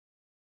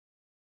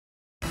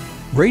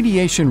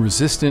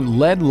Radiation-resistant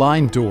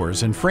lead-lined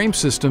doors and frame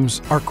systems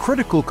are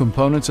critical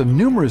components of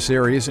numerous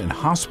areas in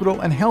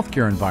hospital and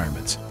healthcare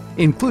environments,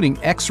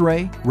 including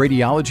X-ray,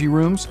 radiology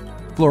rooms,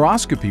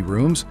 fluoroscopy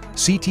rooms,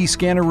 CT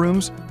scanner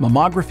rooms,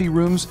 mammography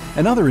rooms,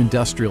 and other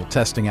industrial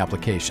testing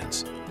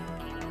applications.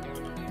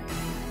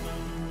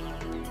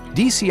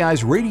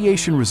 DCI's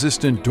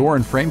radiation-resistant door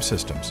and frame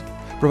systems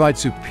provide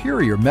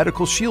superior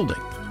medical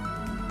shielding.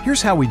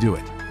 Here's how we do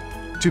it.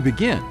 To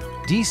begin,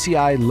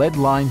 DCI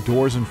lead-lined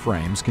doors and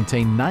frames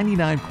contain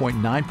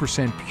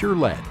 99.9% pure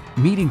lead,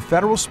 meeting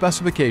federal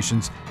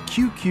specifications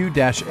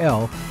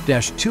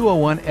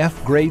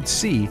QQ-L-201F Grade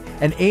C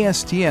and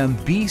ASTM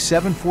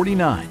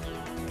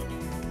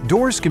B749.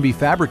 Doors can be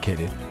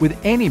fabricated with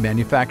any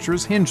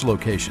manufacturer's hinge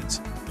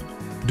locations.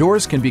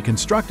 Doors can be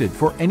constructed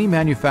for any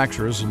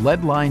manufacturer's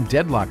lead-lined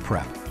deadlock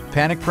prep,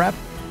 panic prep,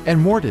 and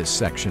mortise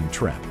section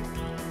trim.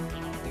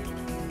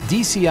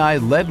 DCI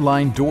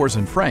lead-lined doors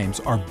and frames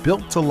are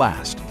built to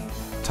last.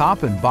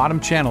 Top and bottom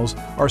channels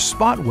are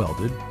spot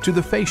welded to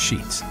the face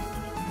sheets.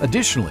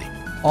 Additionally,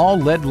 all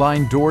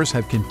lead-lined doors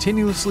have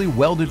continuously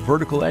welded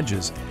vertical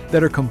edges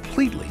that are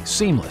completely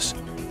seamless.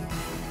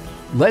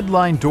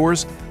 Lead-lined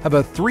doors have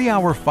a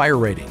 3-hour fire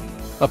rating,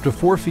 up to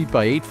 4 feet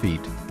by 8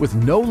 feet, with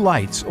no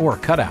lights or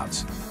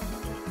cutouts.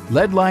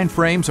 Lead-lined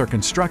frames are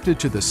constructed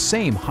to the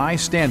same high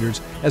standards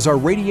as our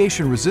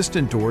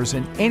radiation-resistant doors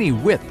in any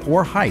width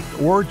or height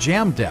or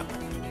jam depth.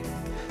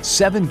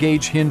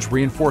 7-gauge hinge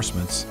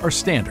reinforcements are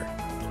standard.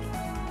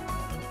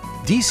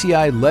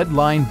 DCI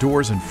lead-lined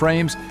doors and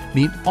frames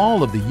meet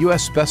all of the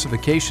U.S.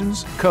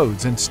 specifications,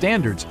 codes, and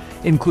standards,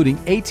 including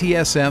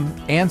ATSM,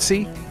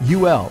 ANSI,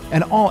 UL,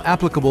 and all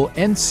applicable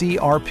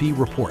NCRP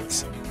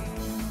reports.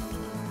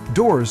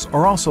 Doors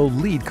are also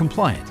LEED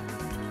compliant.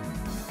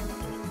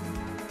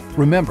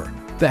 Remember,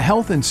 the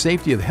health and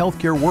safety of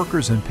healthcare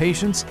workers and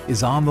patients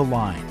is on the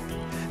line.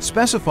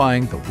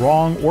 Specifying the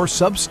wrong or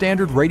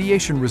substandard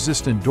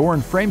radiation-resistant door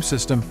and frame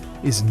system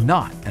is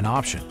not an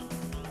option.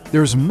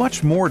 There's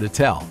much more to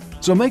tell,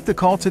 so make the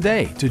call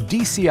today to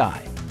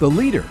DCI, the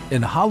leader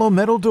in hollow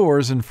metal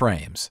doors and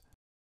frames.